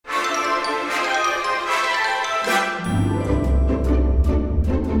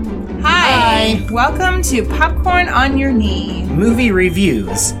Welcome to Popcorn on Your Knee. Movie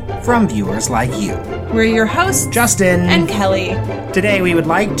reviews from viewers like you. We're your hosts, Justin and Kelly. Today we would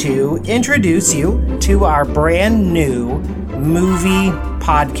like to introduce you to our brand new movie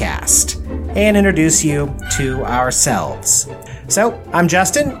podcast and introduce you to ourselves. So, I'm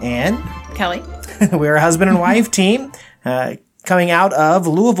Justin and Kelly. We're a husband and wife team coming out of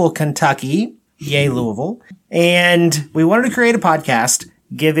Louisville, Kentucky. Yay, Louisville. And we wanted to create a podcast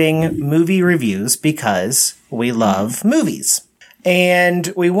giving movie reviews because we love movies. And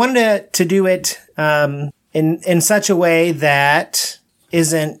we wanted to do it in such a way that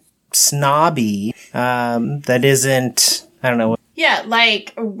isn't snobby, that isn't, I don't know. Yeah,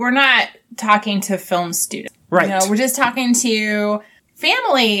 like, we're not talking to film students. Right. You know, we're just talking to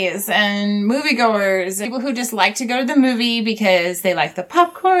families and moviegoers, people who just like to go to the movie because they like the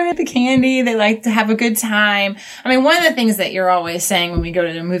popcorn, the candy, they like to have a good time. I mean, one of the things that you're always saying when we go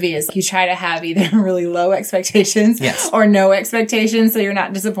to the movie is you try to have either really low expectations or no expectations so you're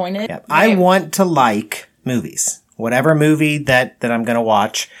not disappointed. Yeah. Right? I want to like movies. Whatever movie that I'm going to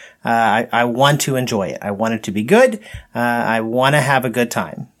watch, I want to enjoy it. I want it to be good. I want to have a good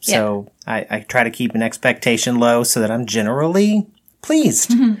time. So I try to keep an expectation low so that I'm generally pleased.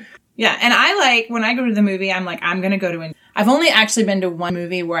 Mm-hmm. Yeah. And I like, when I go to the movie, I'm like, I'm going to go to I've only actually been to one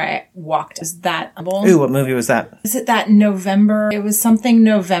movie where I walked. Is that? Ooh, what movie was that? Is it that November? It was something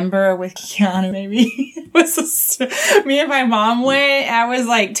November with Keanu, maybe. It was me and my mom went. I was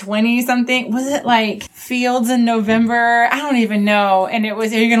like 20 something. Was it like Fields in November? I don't even know. And it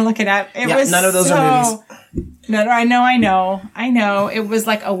was, are you going to look it up? It was none of those are movies. No, I know. It was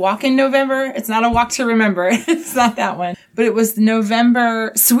like a walk in November. It's not a walk to remember. It's not that one. But it was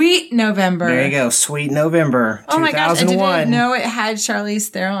November, Sweet November. There you go, Sweet November, 2001. Oh my gosh, I didn't know it had Charlize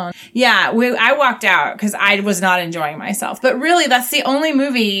Theron. Yeah, I walked out because I was not enjoying myself. But really, that's the only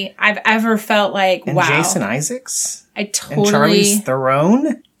movie I've ever felt like, and wow. Jason Isaacs? I totally and Charlize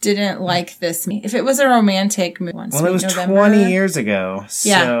Theron? Didn't like this. If it was a romantic movie, well, it was November, 20 years ago.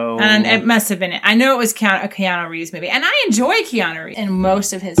 Yeah, so. And it must have been it. I know it was a Keanu Reeves movie, and I enjoy Keanu Reeves in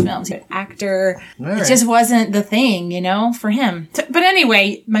most of his films. He's an actor. Right. It just wasn't the thing, you know, for him. But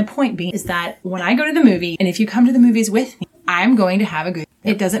anyway, my point being is that when I go to the movie, and if you come to the movies with me, I'm going to have a good.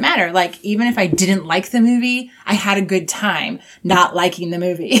 It doesn't matter. Like, even if I didn't like the movie, I had a good time not liking the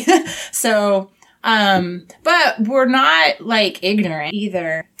movie. So. But we're not like ignorant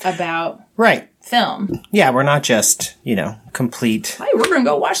either about film. Yeah, we're not just, complete. Hey, we're gonna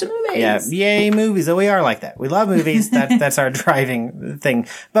go watch the movies. Yeah, yay movies. Oh, we are like that. We love movies. That's our driving thing.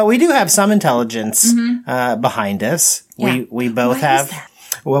 But we do have some intelligence behind us. Yeah. We both have.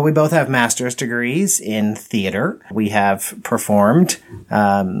 Well, we both have master's degrees in theater. We have performed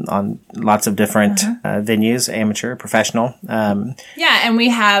on lots of different venues, amateur, professional. And we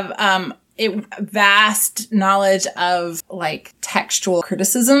have vast knowledge of like textual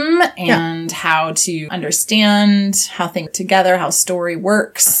criticism and how to understand how things together, how story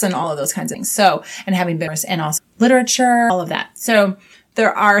works, and all of those kinds of things. So, and having been and also literature, all of that. So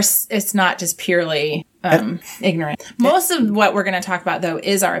it's not just purely ignorant. Most of what we're going to talk about though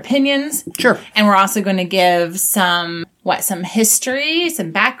is our opinions. Sure. And we're also going to give some history,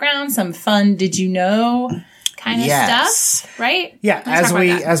 some background, some fun did you know kind of stuff, right? Yeah,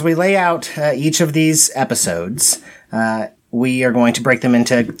 as we lay out each of these episodes, we are going to break them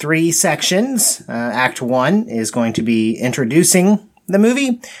into 3 sections. Act 1 is going to be introducing the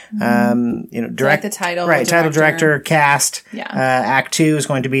movie, like the title, title, director, cast. Yeah. Act 2 is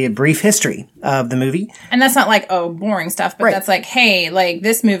going to be a brief history of the movie, and that's not like boring stuff, but that's like, hey, like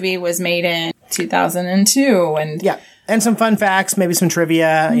this movie was made in 2002, and and some fun facts, maybe some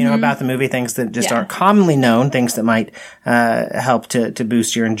trivia, about the movie, things that just aren't commonly known, things that might help to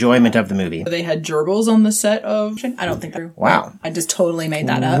boost your enjoyment of the movie. They had gerbils on the set of... I don't think they're... Wow. I just totally made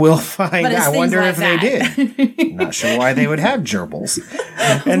that up. We'll find out. I wonder like if they did. Not sure why they would have gerbils.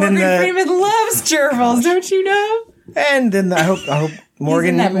 And Morgan Freeman loves gerbils, don't you know? And then I hope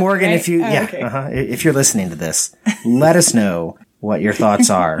Morgan, right? if you... if you're listening to this, let us know what your thoughts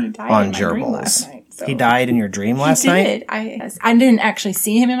are on gerbils. So. He died in your dream last night? I didn't actually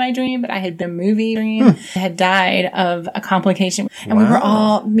see him in my dream, but I had been a movie dream. I had died of a complication. And we were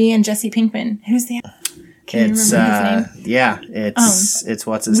all, me and Jesse Pinkman. Who's the... Can you remember his name? It's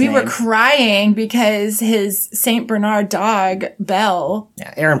what's his name? We were crying because his St. Bernard dog, Belle.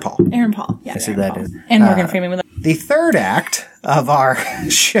 Yeah, Aaron Paul. Yeah. I see that is. And Morgan Freeman. The third act of our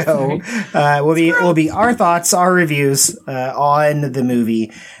show will be our thoughts, our reviews on the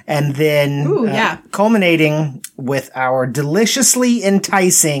movie, and then culminating with our deliciously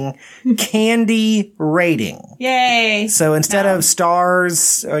enticing candy rating. Yay! So instead of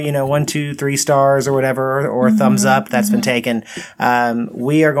stars, or, 1, 2, 3 stars or whatever, or thumbs up that's been taken,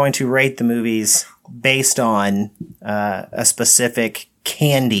 we are going to rate the movies based on a specific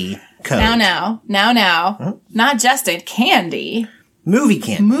candy code. Now. Not just a candy. Movie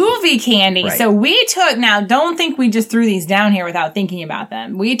candy. Movie candy. Right. So we took, now don't think we just threw these down here without thinking about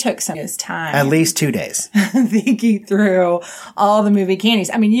them. We took some of this time. At least 2 days. Thinking through all the movie candies.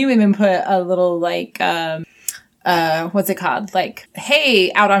 I mean, you even put a little what's it called? Like,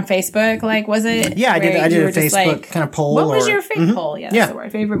 hey, out on Facebook, like, was it? Yeah, I did a Facebook kind of poll. What was your favorite poll? Yeah, that's the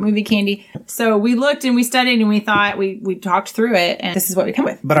word. Favorite movie candy. So we looked and we studied and we thought, we talked through it, and this is what we come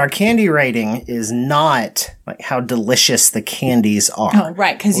with. But our candy rating is not like how delicious the candies are. Oh,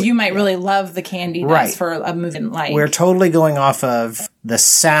 right, because you might really love the candy that's for a movie like. We're totally going off of the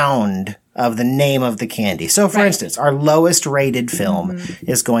sound of the name of the candy. So, for instance, our lowest rated film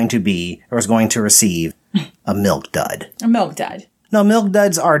is going to receive a Milk Dud. A Milk Dud. No, Milk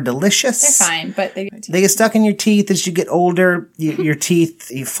Duds are delicious. They're fine, but they get stuck in your teeth as you get older. Your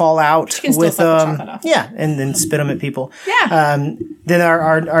teeth, you fall out with them. Yeah, and then spit them at people. Yeah. Then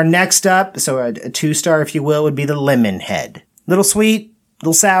our next up, so a 2-star, if you will, would be the Lemon Head. Little sweet,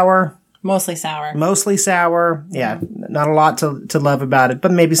 little sour. Mostly sour. Yeah, not a lot to love about it,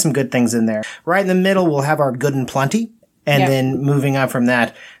 but maybe some good things in there. Right in the middle, we'll have our Good and Plenty. And then moving up from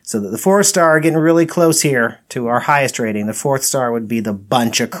that, so that the 4-star, getting really close here to our highest rating, the 4th star would be the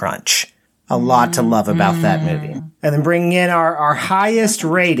Bunch of Crunch. A lot to love about that movie. And then bringing in our highest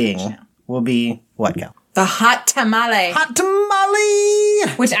rating will be what, Cal? The Hot Tamale. Hot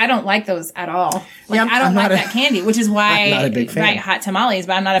Tamale! Which I don't like those at all. Like, I don't like that candy, which is why I'm not a big fan. Right, hot tamales,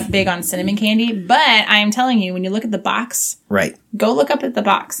 but I'm not a big on cinnamon candy. But I am telling you, when you look at the box, right, go look up at the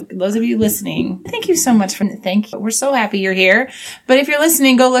box. Those of you listening, thank you so much thank you. We're so happy you're here. But if you're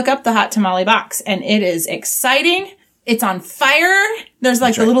listening, go look up the hot tamale box, and it is exciting. It's on fire. There's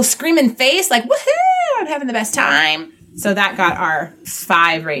like the little screaming face, like woohoo! I'm having the best time. So that got our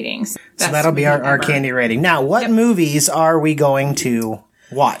 5 ratings. So that'll be our candy rating. Now, what movies are we going to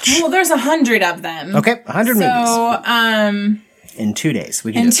watch? Well, there's 100 of them. Okay, 100 movies. So, in 2 days.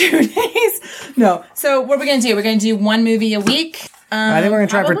 We can do 2 days? No. So what are we going to do? We're going to do 1 movie a week? I think we're going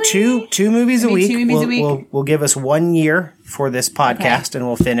to try for two movies a week. 2 movies a week. We'll give us 1 year for this podcast, and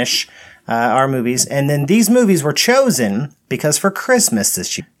we'll finish our movies. And then these movies were chosen because for Christmas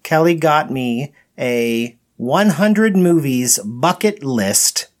this year, Kelly got me a 100 movies bucket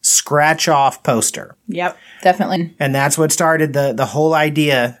list scratch off poster. Yep, definitely. And that's what started the whole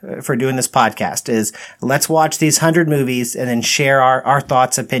idea for doing this podcast is let's watch these 100 movies and then share our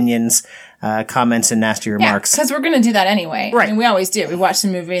thoughts, opinions, comments, and nasty remarks. Because we're going to do that anyway. Right. I mean, we always do. We watch the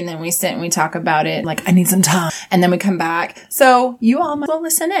movie and then we sit and we talk about it. Like, I need some time. And then we come back. So you all might well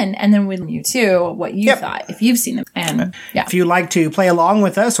listen in. And then with you too, what you thought, if you've seen them. And if you'd like to play along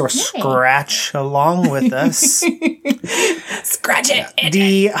with us or scratch along with us. Scratch it.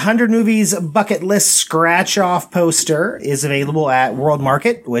 The 100 Movies Bucket List Scratch Off poster is available at World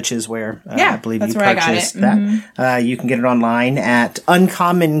Market, which is where I believe you purchased that. Mm-hmm. You can get it online at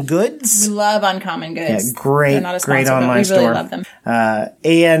Uncommon Goods. We love Uncommon Goods. Yeah, great online store. We really love them.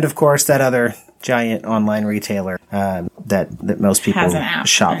 And of course, that other giant online retailer that most people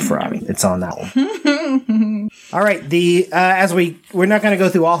shop from. It's on that one. All right, we're not going to go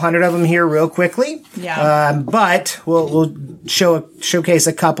through all 100 of them here real quickly. Yeah. But we'll showcase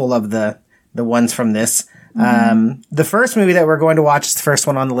a couple of the ones from this. The first movie that we're going to watch, the first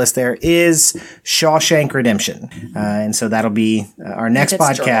one on the list there, is Shawshank Redemption. And so that'll be our next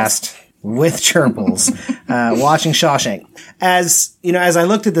podcast with Chirples, watching Shawshank. As I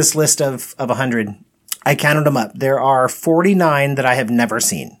looked at this list of 100, I counted them up. There are 49 that I have never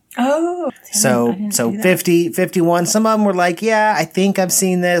seen. Oh. So 50, 51. Some of them were like, yeah, I think I've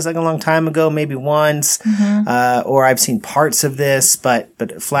seen this like a long time ago, maybe once. Mm-hmm. Or I've seen parts of this,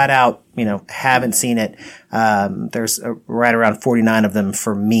 but flat out, haven't seen it. There's right around 49 of them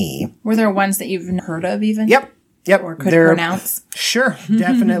for me. Were there ones that you've heard of even? Yep. Or could pronounce? Sure.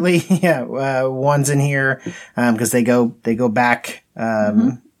 Definitely. Yeah. Ones in here, because they go back,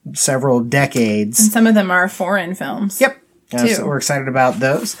 several decades. And some of them are foreign films. Yep. So we're excited about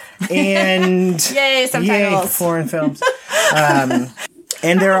those. And yay, subtitles. Yay, foreign films. And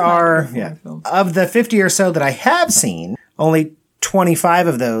there are, of the 50 or so that I have seen, only 25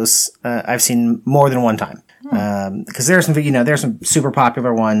 of those I've seen more than one time. Because there's some super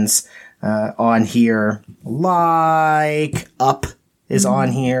popular ones on here, like Up is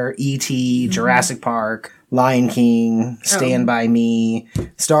on here, E.T., Jurassic Park, Lion King, Stand By Me,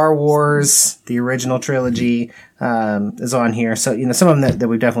 Star Wars, the original trilogy, is on here. So, some of them that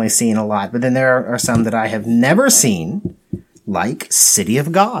we've definitely seen a lot. But then there are some that I have never seen, like City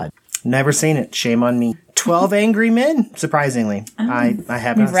of God. Never seen it. Shame on me. 12 Angry Men, surprisingly. I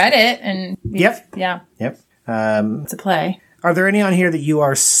haven't. We've read it, and Yep. Yeah. Yep. It's a play. Are there any on here that you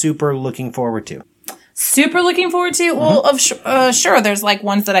are super looking forward to? Super looking forward to? Well, sure. There's like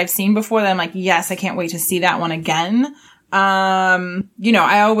ones that I've seen before that I'm like, yes, I can't wait to see that one again.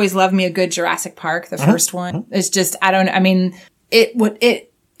 I always love me a good Jurassic Park. The first one. It's just,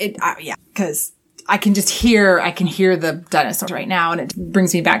 because I can hear the dinosaurs right now, and it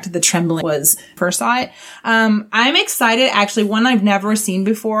brings me back to the trembling was first saw it. I'm excited. Actually, one I've never seen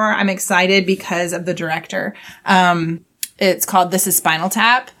before. I'm excited because of the director. It's called This Is Spinal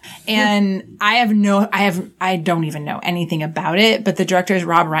Tap. And I don't even know anything about it, but the director is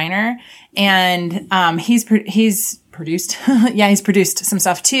Rob Reiner, and, he's produced, he's produced some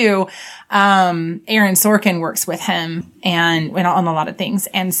stuff too. Aaron Sorkin works with him and went on a lot of things.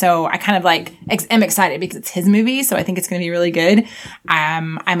 And so I kind of am excited because it's his movie. So I think it's going to be really good.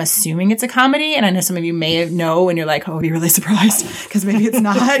 I'm assuming it's a comedy, and I know some of you may know and you're like, oh, I'll be really surprised because maybe it's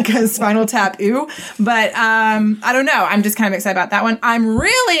not because Spinal Tap, ooh. But, I don't know. I'm just kind of excited about that one. I'm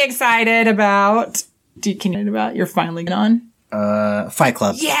really excited about, you're finally on? Fight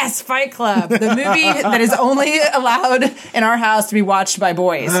Club. Yes, Fight Club. The movie that is only allowed in our house to be watched by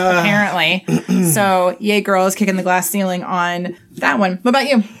boys, apparently. So, yay, girls, kicking the glass ceiling on that one. What about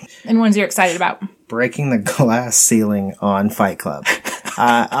you? Any ones you're excited about? Breaking the glass ceiling on Fight Club.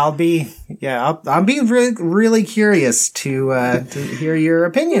 I'll be really, really curious to hear your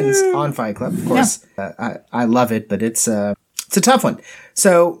opinions on Fight Club. Of course, I love it, but it's a tough one.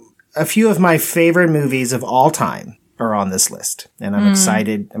 So, a few of my favorite movies of all time are on this list, and I'm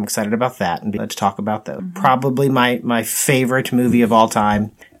excited. I'm excited about that, and to talk about those. Probably my favorite movie of all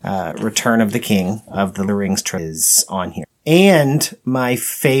time, Return of the King of the Rings trilogy, is on here, and my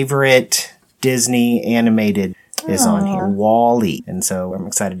favorite Disney animated is on here, WALL-E, and so I'm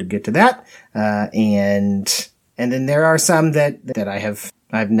excited to get to that. And then there are some that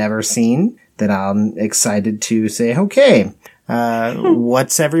I've never seen that I'm excited to say, okay,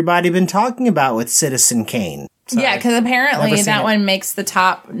 what's everybody been talking about with Citizen Kane? So yeah, because apparently that one makes the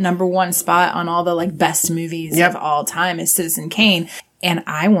top #1 spot on all the best movies of all time is Citizen Kane. And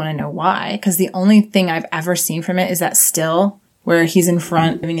I want to know why, because the only thing I've ever seen from it is that still where he's in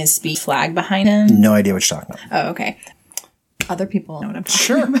front having his speech flag behind him. No idea what you're talking about. Oh, okay. Other people know what I'm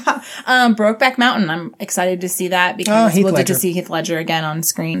talking about. Brokeback Mountain. I'm excited to see that because we'll get to see Heath Ledger again on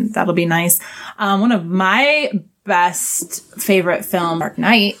screen. That'll be nice. One of my best favorite film, Dark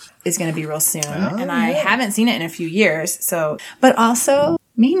Knight, is going to be real soon. And I haven't seen it in a few years. So, but also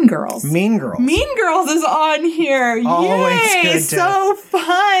Mean Girls. Mean Girls is on here. Always Yay! good. So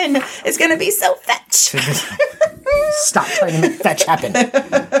fun. It's going to be so fetch. Stop trying to make fetch happen.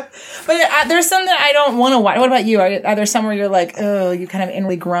 But there's some that I don't want to watch. What about you? Are there some where you're like, oh, you kind of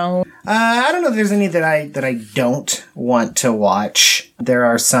inwardly groan? I don't know if there's any that I don't want to watch. There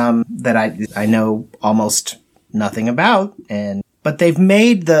are some that I know almost nothing about, but they've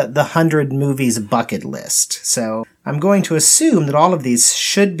made the 100 movies bucket list. So I'm going to assume that all of these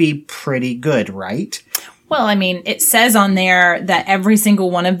should be pretty good, right? Well, I mean, it says on there that every single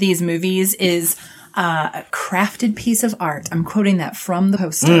one of these movies is a crafted piece of art. I'm quoting that from the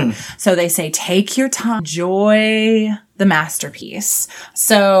poster. So they say, take your time, enjoy the masterpiece.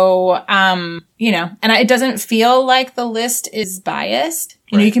 So, and it doesn't feel like the list is biased.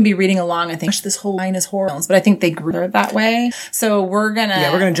 You can be reading along and think, this whole line is horror films, but I think they grew that way. So we're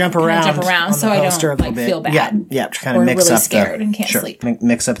gonna jump around so I don't feel bad. Yeah, kind of mix really up scared and can't sleep.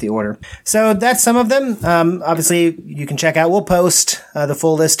 Mix up the order. So that's some of them. Obviously, you can check out. We'll post the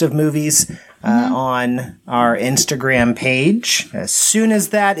full list of movies on our Instagram page as soon as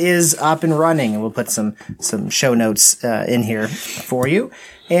that is up and running, and we'll put some show notes in here for you.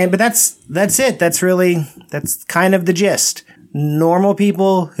 But that's it. That's kind of the gist. Normal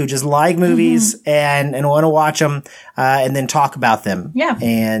people who just like movies and want to watch them, and then talk about them. Yeah.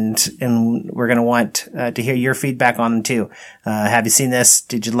 And we're going to want to hear your feedback on them too. Have you seen this?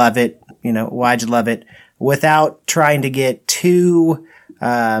 Did you love it? Why'd you love it? Without trying to get too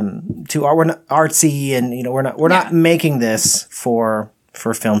artsy, and we're not making this for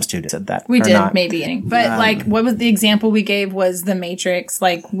film students. Said that we did not. Maybe, but what was the example we gave was The Matrix.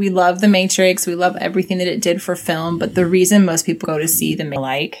 We love The Matrix, we love everything that it did for film, but the reason most people go to see the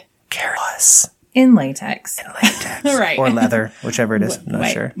Careless. In latex. Right. Or leather, whichever it is. I'm not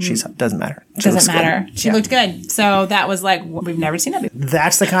Right. sure. Doesn't matter. She Doesn't looks good. matter. She looked good. So that was like, we've never seen that before.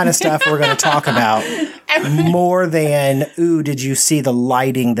 That's the kind of stuff we're going to talk about more than, ooh, did you see the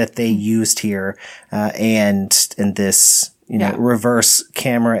lighting that they used here? And this, reverse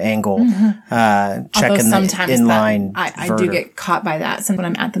camera angle, checking the inline I do get caught by that when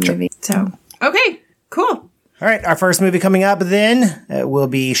I'm at the movie. So, okay, cool. All right, our first movie coming up then will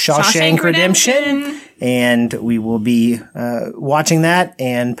be Shawshank Redemption. And we will be watching that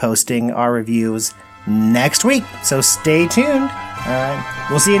and posting our reviews next week. So stay tuned.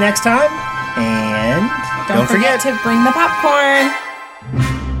 We'll see you next time. And don't forget to bring the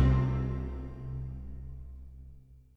popcorn.